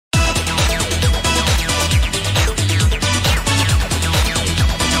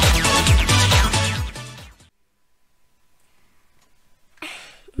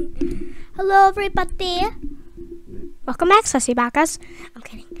Hello, everybody. Welcome back, Sussy Bacchus. I'm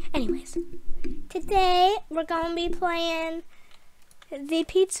kidding. Anyways, today we're going to be playing the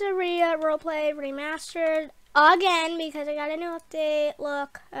Pizzeria Roleplay Remastered again because I got a new update.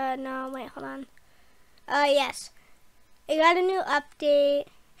 Look, no, wait, hold on. Yes. I got a new update.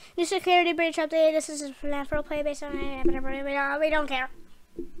 New security breach update. This is a FNAF roleplay based on we don't care.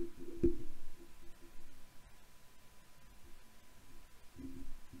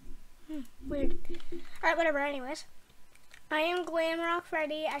 Weird. Alright, whatever, anyways. I am Glamrock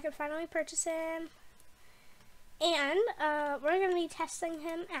Freddy. I can finally purchase him. And, we're going to be testing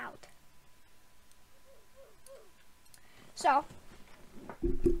him out. So,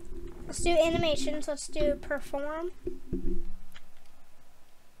 let's do animations. Let's do perform.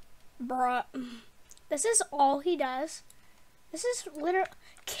 Bruh. This is all he does. This is literally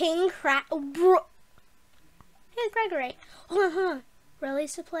King Crack. Bro. Hey, Gregory. Hold on.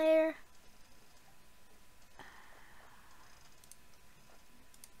 Release a player.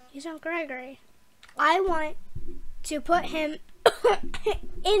 He's on Gregory. I want to put him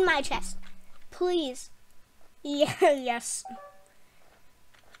in my chest. Please. Yeah, yes.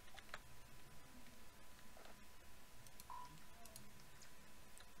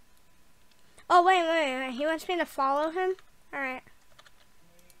 Oh, wait. He wants me to follow him? Alright.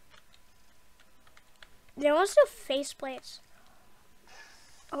 They want to do faceplates.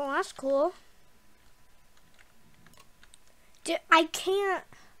 Oh, that's cool. Dude, I can't.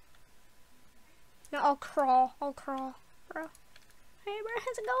 No, I'll crawl, bro. Hey, bro,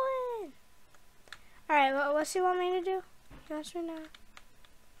 how's it going? Alright, what's he want me to do? He wants me to...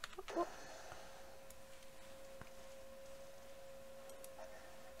 Oh.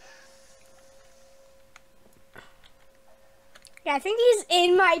 Yeah, I think he's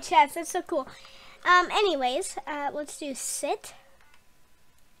in my chest. That's so cool. Anyways, let's do sit.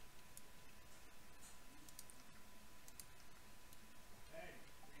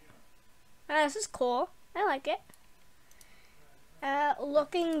 This is cool. I like it.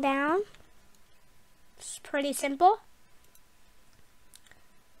 Looking down. It's pretty simple.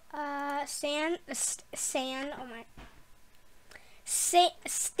 Sand. Oh my.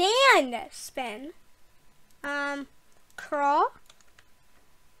 Stand. Spin. Crawl.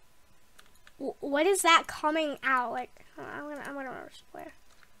 What is that coming out? Like, I'm gonna swear.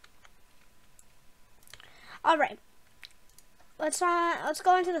 All right. Let's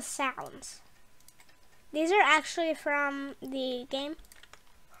go into the sounds. These are actually from the game.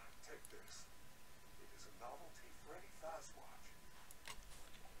 Take this. It is a novelty Freddy Fast Watch.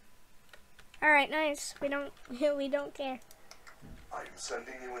 All right, nice. We don't care. I am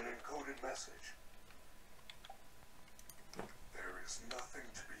sending you an encoded message. There is nothing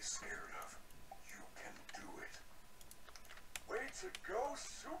to be scared of. You can do it. Way to go,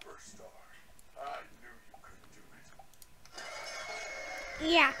 superstar. I knew you could do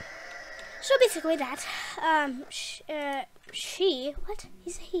it. Yeah. So basically that. What?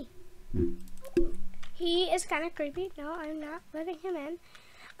 He's a he. He is kind of creepy. No, I'm not letting him in.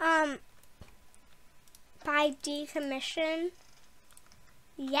 By decommission.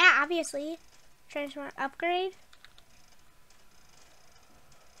 Yeah, obviously. Transform upgrade.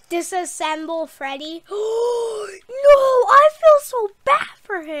 Disassemble Freddy. Oh, no, I feel so bad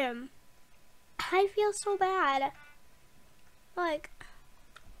for him. I feel so bad. Like,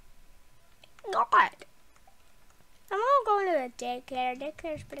 God. I'm gonna go into the daycare.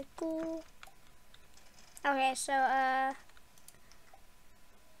 Daycare's pretty cool. Okay, so,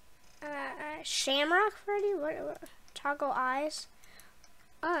 Shamrock Freddy? What? Toggle eyes?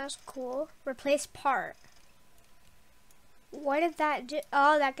 Oh, that's cool. Replace part. What did that do?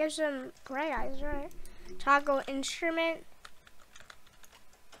 Oh, that gives him gray eyes, right? Toggle instrument.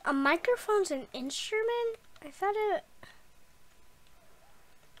 A microphone's an instrument? I thought it...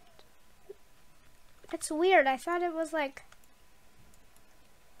 That's weird. I thought it was like...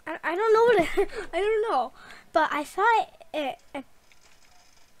 I don't know what it... I don't know. But I thought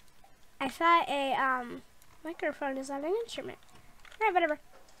a microphone is not an instrument. Alright, whatever.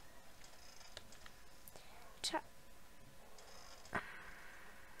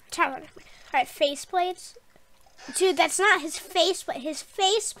 Alright, faceplates. Dude, that's not his faceplate. His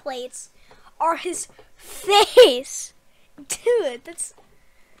faceplates are his face. Dude, that's...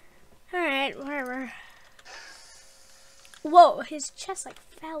 Alright, whatever. Whoa, his chest like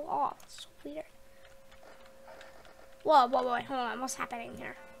fell off. It's weird. Whoa, wait, hold on. What's happening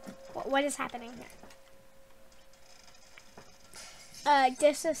here? What is happening here?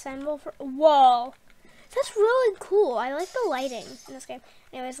 Disassemble for... Whoa. That's really cool. I like the lighting in this game.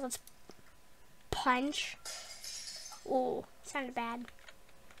 Anyways, let's punch. Ooh, sounded bad.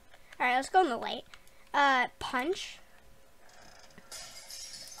 Alright, let's go in the light. Punch.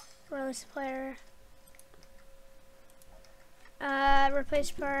 Release player. Replace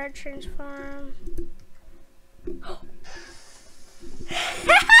part, transform.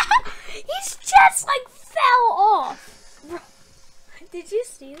 He's just like fell off. Did you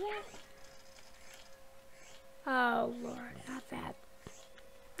see that? Oh Lord, not that.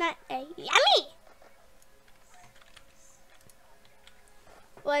 Not a yummy.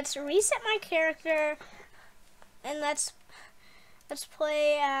 Let's reset my character and let's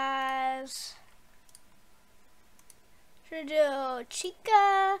play as should do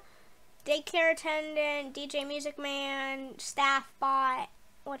Chica, daycare attendant, DJ Music Man, staff bot.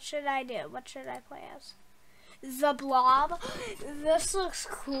 What should I do? What should I play as? The Blob. This looks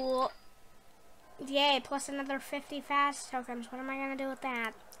cool. Yay, plus another 50 fast tokens. What am I gonna do with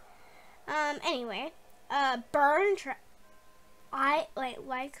that? Anyway, burn I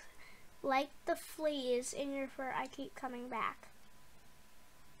like the fleas in your fur. I keep coming back.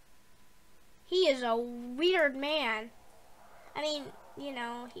 He is a weird man. I mean, you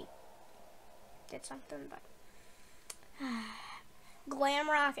know, he did something, but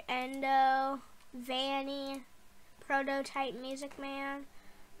Glamrock Endo, Vanny, Prototype Music Man,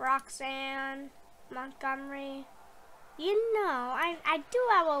 Roxanne, Montgomery. You know, I do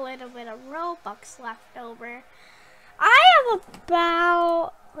have a little bit of Robux left over. I have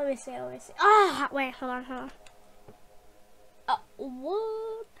about, let me see. Oh, wait, hold on.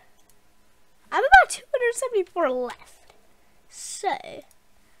 What? I have about 274 left. So,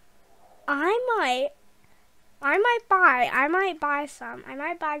 I might buy some. I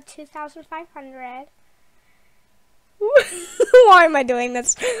might buy 2,500. Why am I doing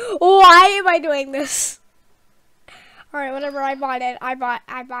this? Why am I doing this? Alright, whatever, I bought it. I bought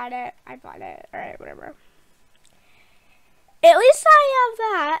it. Alright, whatever. At least I have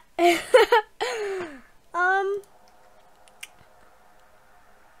that.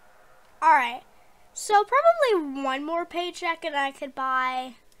 Alright. So probably one more paycheck and I could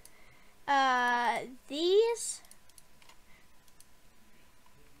buy these.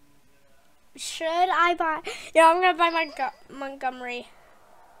 Should I buy? Yeah, I'm gonna buy Montgomery.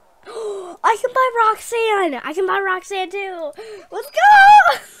 I can buy Roxanne. I can buy Roxanne too. Let's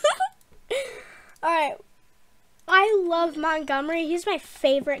go. Alright. I love Montgomery. He's my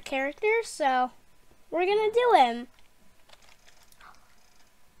favorite character, so we're gonna do him.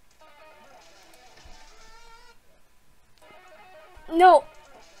 No.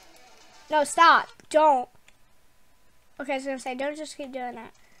 No, stop. Don't. Okay, I was gonna say, don't just keep doing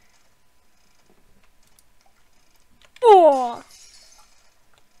that. Oh.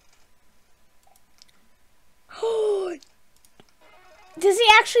 Does he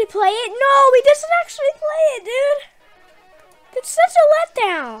actually play it? No, he doesn't actually play it, dude. That's such a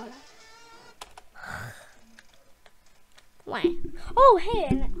letdown. Why? Oh, hey,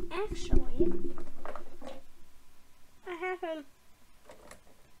 and actually, I have him.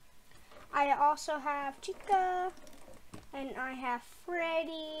 I also have Chica, and I have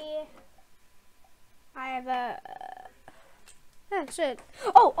Freddy. I have a. That's it.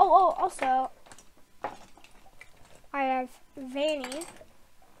 Oh, also, I have Vanny.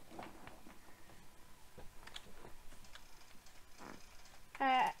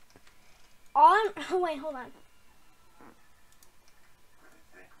 Oh wait, hold on.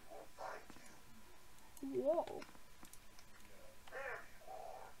 Whoa.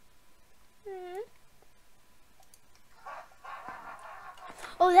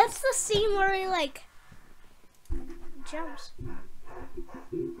 Oh, that's the scene where he like jumps.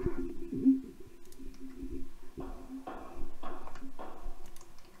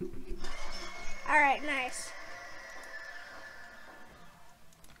 Alright, nice.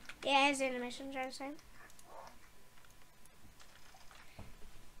 Yeah, his animations are the same.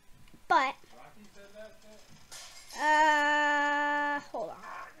 But hold on.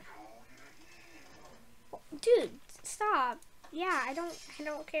 Dude, stop. Yeah, I don't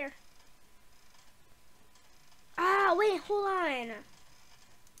care. Ah, wait, hold on.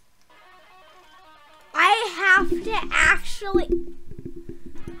 I have to actually.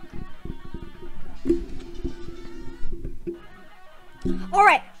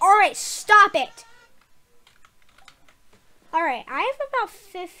 Alright, stop it. Alright, I have about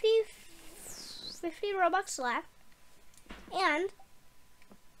 50 Robux left. And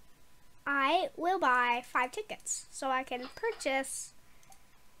I will buy 5 tickets so I can purchase.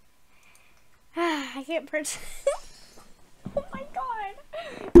 I can't purchase. Oh my god.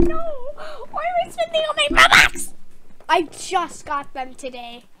 No. Why am I spending all my Robux? I just got them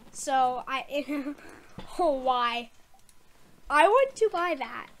today. So oh, why? I want to buy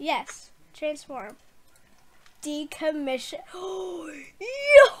that. Yes. Transform. Decommission. Oh,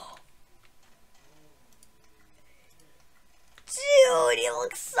 yeah. Dude, he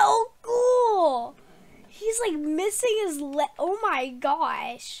looks so cool. He's like missing his leg. Oh my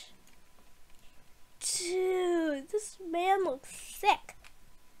gosh. Dude, this man looks sick.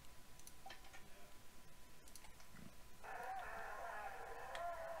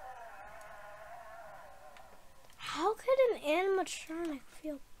 How could an animatronic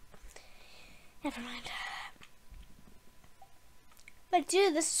feel? Never mind. But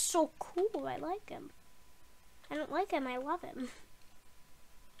dude, this is so cool. I like him. I don't like him. I love him.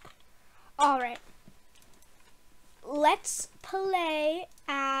 Alright. Let's play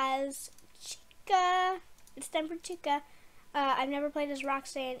as Chica. It's time for Chica. I've never played as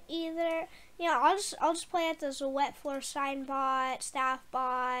Roxanne either. You know, I'll just play it as a wet floor sign bot, staff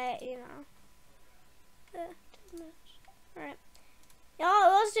bot, you know. Alright.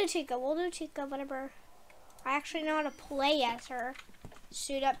 No, let's do Chica. We'll do Chica, whatever. I actually know how to play as her.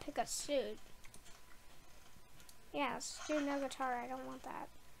 Suit up, pick a suit. Yeah, let's do no guitar. I don't want that.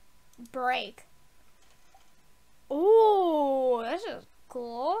 Break. Ooh, this is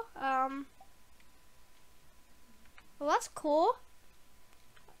cool. Well, that's cool.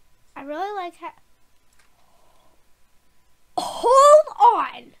 I really like how... Hold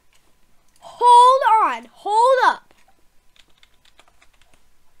on. Hold on. Hold up.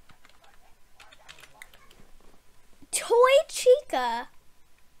 Toy Chica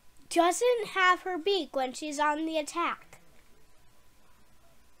doesn't have her beak when she's on the attack.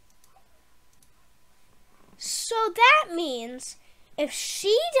 So that means if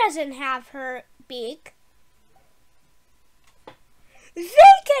she doesn't have her beak, they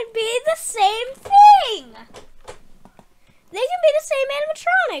can be the same thing. They can be the same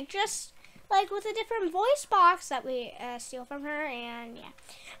animatronic, just like with a different voice box that we steal from her, and yeah,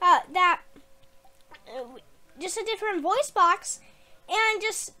 just a different voice box, and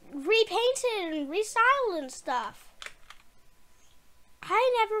just repainted and restyled and stuff.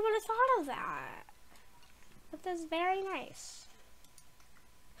 I never would have thought of that. But that's very nice.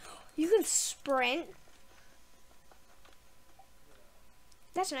 You can sprint.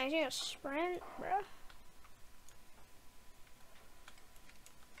 That's nice. You can sprint, bro.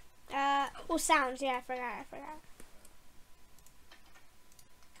 Well, sounds. Yeah, I forgot.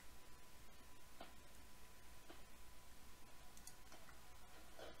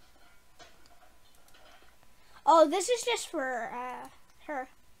 Oh, this is just for her.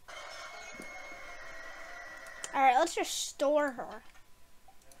 Alright, let's just store her.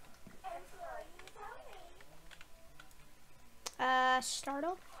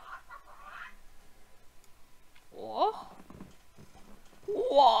 Startle. Walk.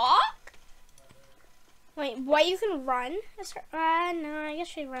 Wait, what? You can run? No, I guess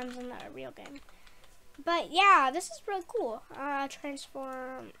she runs in the real game. But yeah, this is really cool.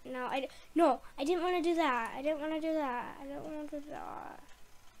 Transform. No, I didn't want to do that. I don't want to do that. I want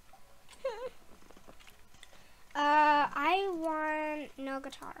no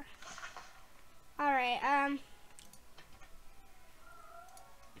guitar. Alright, I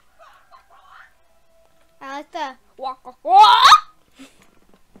like the walk.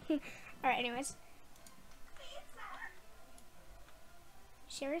 Alright, anyways.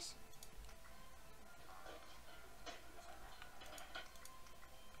 Serious?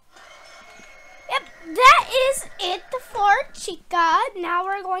 Yep, that is it for Chica. Now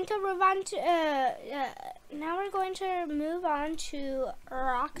we're going to move on to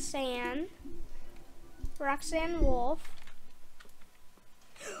Roxanne. Roxanne Wolf.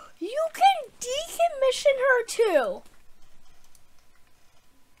 You can decommission her too.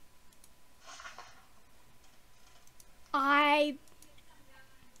 I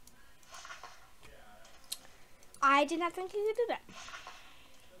did not think you could do that.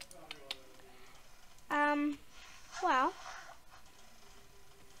 Well.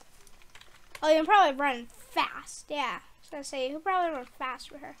 Oh, you can probably run fast. Yeah. I was gonna say, you can probably run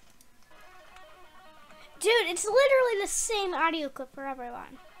fast with her. Dude, it's literally the same audio clip for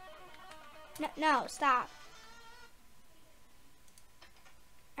everyone. No, stop.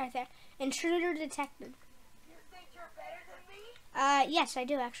 Right there. Intruder detected. You think you're better than me? Yes, I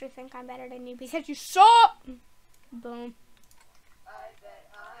do actually think I'm better than you because you suck. Boom. I bet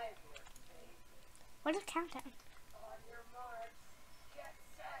I would be. What is countdown? On your marks, get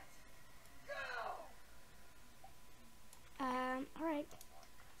set, go! Alright.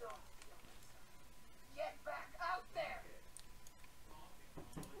 Don't get back out there!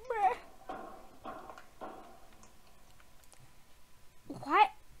 What?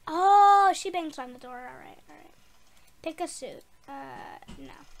 Oh, she bangs on the door. Alright. Pick a suit.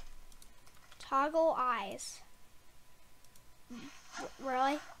 No. Toggle eyes.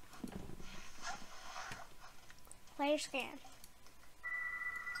 Really? Player scan.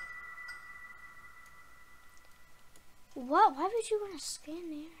 What? Why would you want to scan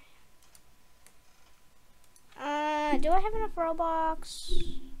the area? Do I have enough Roblox?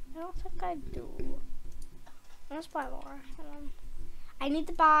 I don't think I do. Let's buy more. I need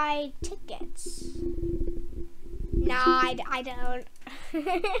to buy tickets. Nah, I don't.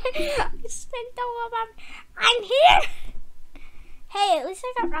 I spent all of them. I'm here! Hey, at least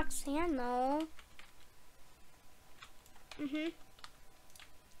I got Roxanne, though.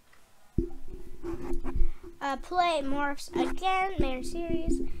 Play Morphs again, main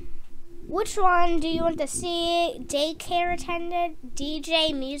series. Which one do you want to see? Daycare attendant,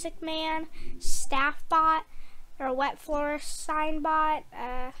 DJ Music Man, Staff Bot, or Wet Floor Sign Bot?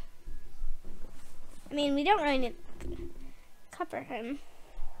 I mean, we don't really need to cover him.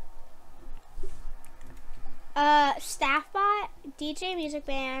 Staff Bot, DJ Music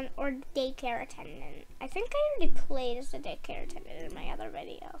Man, or Daycare Attendant. I think I already played as the Daycare Attendant in my other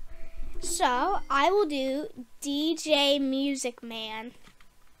video. So, I will do DJ Music Man.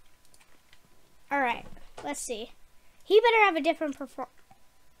 Alright, let's see. He better have a different performance.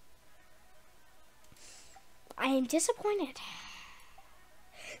 I am disappointed.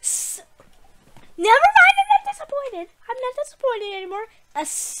 Never mind, I'm not disappointed. I'm not disappointed anymore. A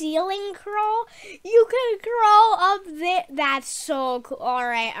ceiling crawl? You can crawl up there. That's so cool.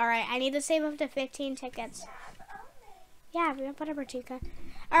 Alright. I need to save up to 15 tickets. Yeah, whatever, Chica.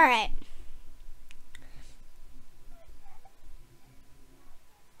 Alright.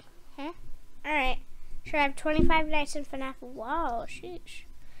 Alright. Should I have 25 nights in FNAF? Whoa, sheesh.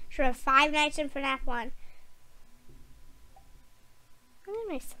 Should I have 5 nights in FNAF 1? I need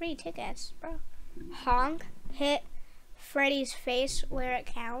my 3 tickets, bro. Honk. Hit Freddy's face where it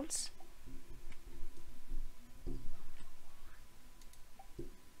counts.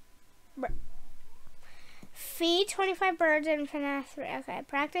 Feed 25 birds in FNAF 3. Okay,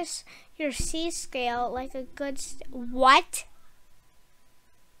 practice your C scale like a good what?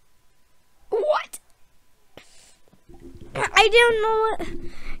 What? I don't know what.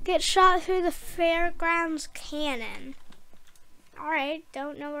 Get shot through the fairgrounds cannon. Alright,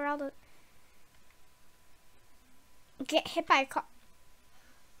 don't know where all the. Get hit by a car.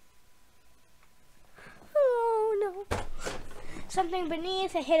 Oh no. Something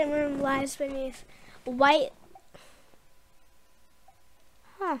beneath, a hidden room lies beneath. White.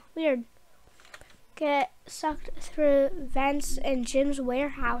 Huh, weird. Get sucked through vents in Jim's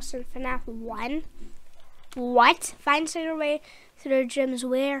warehouse in FNAF 1. What? Find secret way through Jim's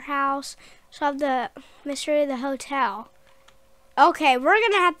warehouse. Solve the mystery of the hotel. Okay, we're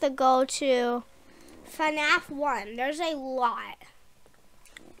gonna have to go to FNAF 1. There's a lot.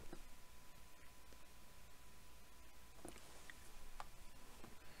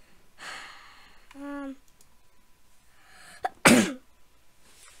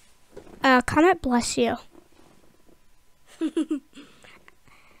 Comment bless you. You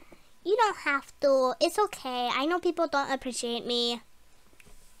don't have to. It's okay. I know people don't appreciate me.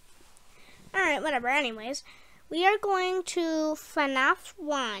 Alright, whatever. Anyways, we are going to FNAF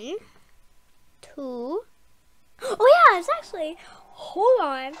 1, 2. Oh yeah, it's actually, hold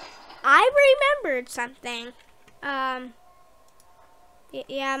on. I remembered something.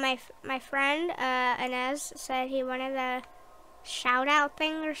 Yeah, my friend, Inez, said he wanted a shout out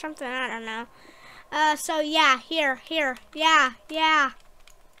thing or something. I don't know. So yeah, here. Yeah.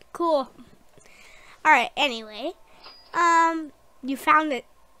 Cool. Alright, anyway. You found it.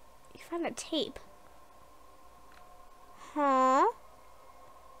 You found a tape. Huh?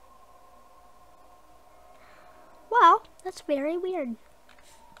 Well, that's very weird.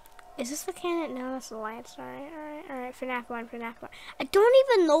 Is this the cannon? No, that's the lights. Alright. FNAF 1. I don't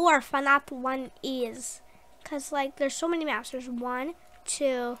even know where FNAF 1 is. Because, like, there's so many maps. There's 1,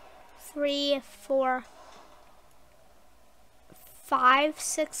 2, 3, 4, 5,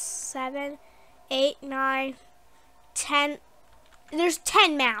 6, 7, 8, 9, 10. There's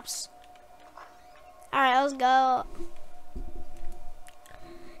 10 maps. Alright, let's go.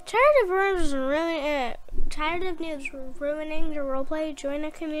 Tired of noobs ruining your roleplay? Join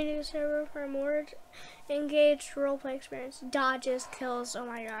a community server for a more engaged roleplay experience. Dodges, kills, oh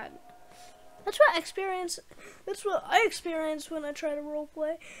my god. That's what I experience when I try to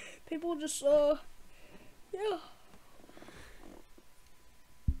roleplay. People just, yeah.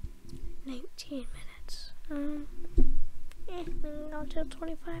 19 minutes. Not till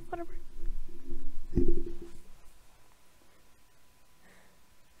 25, whatever.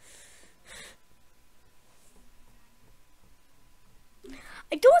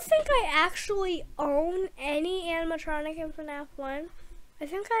 actually own any animatronic in FNAF 1. I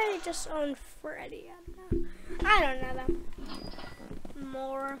think I just own Freddy. I don't know them.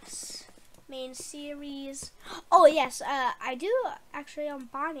 Morphs, main series. Oh yes, I do actually own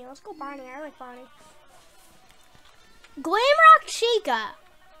Bonnie. Let's go Bonnie. I like Bonnie. Glamrock Chica.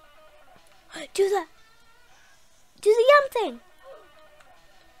 Do the yum thing.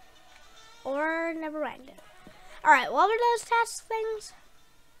 Or never ended. Alright, what were those task things?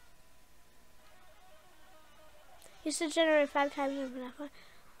 Used to generate 5 times in FNAF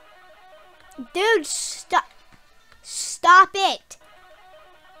 1. Dude, stop. Stop it.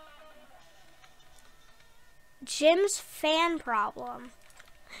 Jim's fan problem.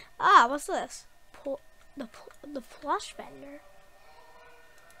 Ah, what's this? The plush vendor.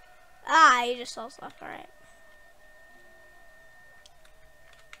 Ah, he just sells stuff. Alright.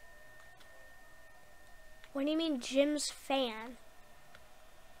 What do you mean Jim's fan?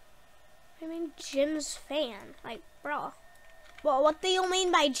 What do you mean Jim's fan? Like, bro. Well, what do you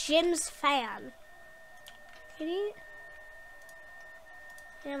mean by Jim's fan? Can he?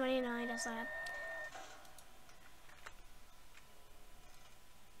 Yeah, what do you know? He does that.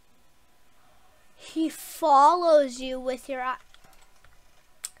 He follows you with your eye.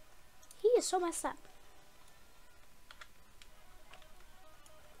 He is so messed up.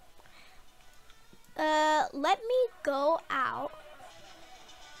 Let me go out.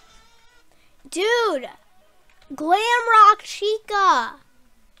 Dude! Glamrock Chica!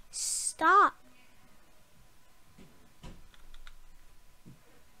 Stop.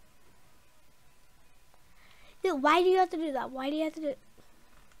 Dude, why do you have to do that? Why do you have to do it?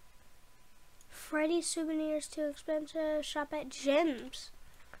 Freddy souvenirs too expensive. Shop at Jim's.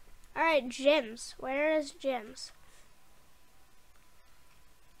 Alright, Jim's. Where is Jim's?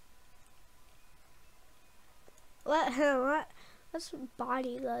 Let's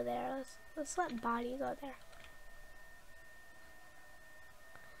Body go there. Let's let Body go there.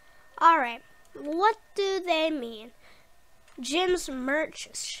 Alright. What do they mean? Jim's merch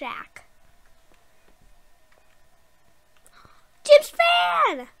shack. Jim's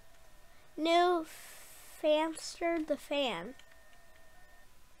fan! New Famster the fan.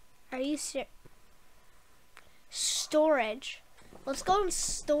 Are you serious? Storage. Let's go in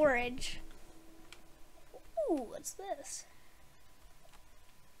storage. Ooh, what's this?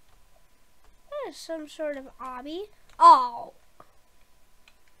 That is some sort of obby. Oh.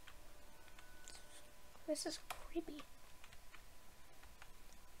 This is creepy.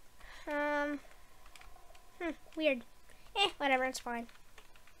 Weird. Whatever, it's fine.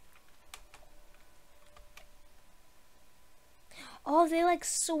 Oh, they like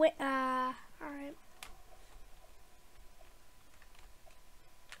alright.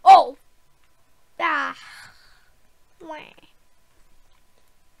 Oh! Ah. Wah.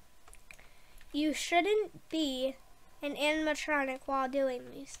 You shouldn't be an animatronic while doing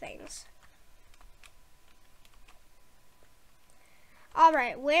these things.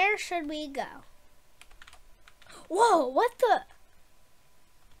 Alright, where should we go? Whoa, what the?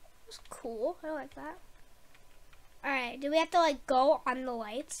 That's cool. I like that. Alright, do we have to like go on the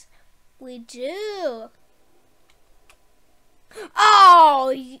lights? We do.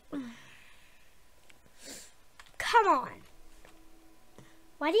 Oh! Come on.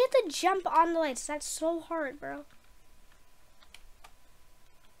 Why do you have to jump on the lights? That's so hard, bro.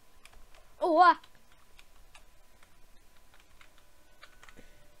 Oh,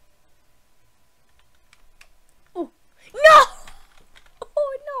 Oh, no!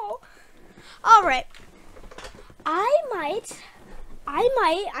 Oh, no. All right.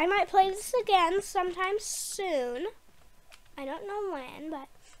 I might play this again sometime soon. I don't know when, but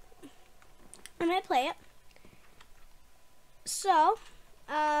I might play it. So,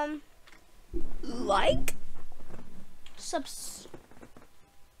 like,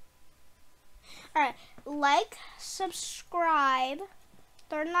 alright, like, subscribe,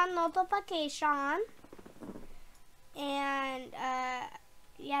 turn on notification, and,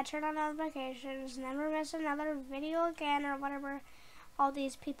 yeah, turn on notifications, never miss another video again, or whatever all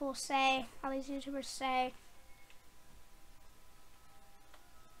these people say, all these YouTubers say.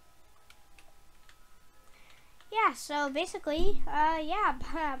 Yeah, so basically, yeah,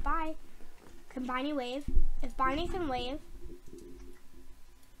 bye. Can Bonnie wave? If Bonnie can wave.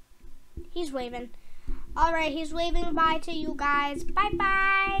 He's waving. Alright, he's waving bye to you guys.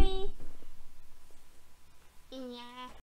 Bye-bye. Yeah.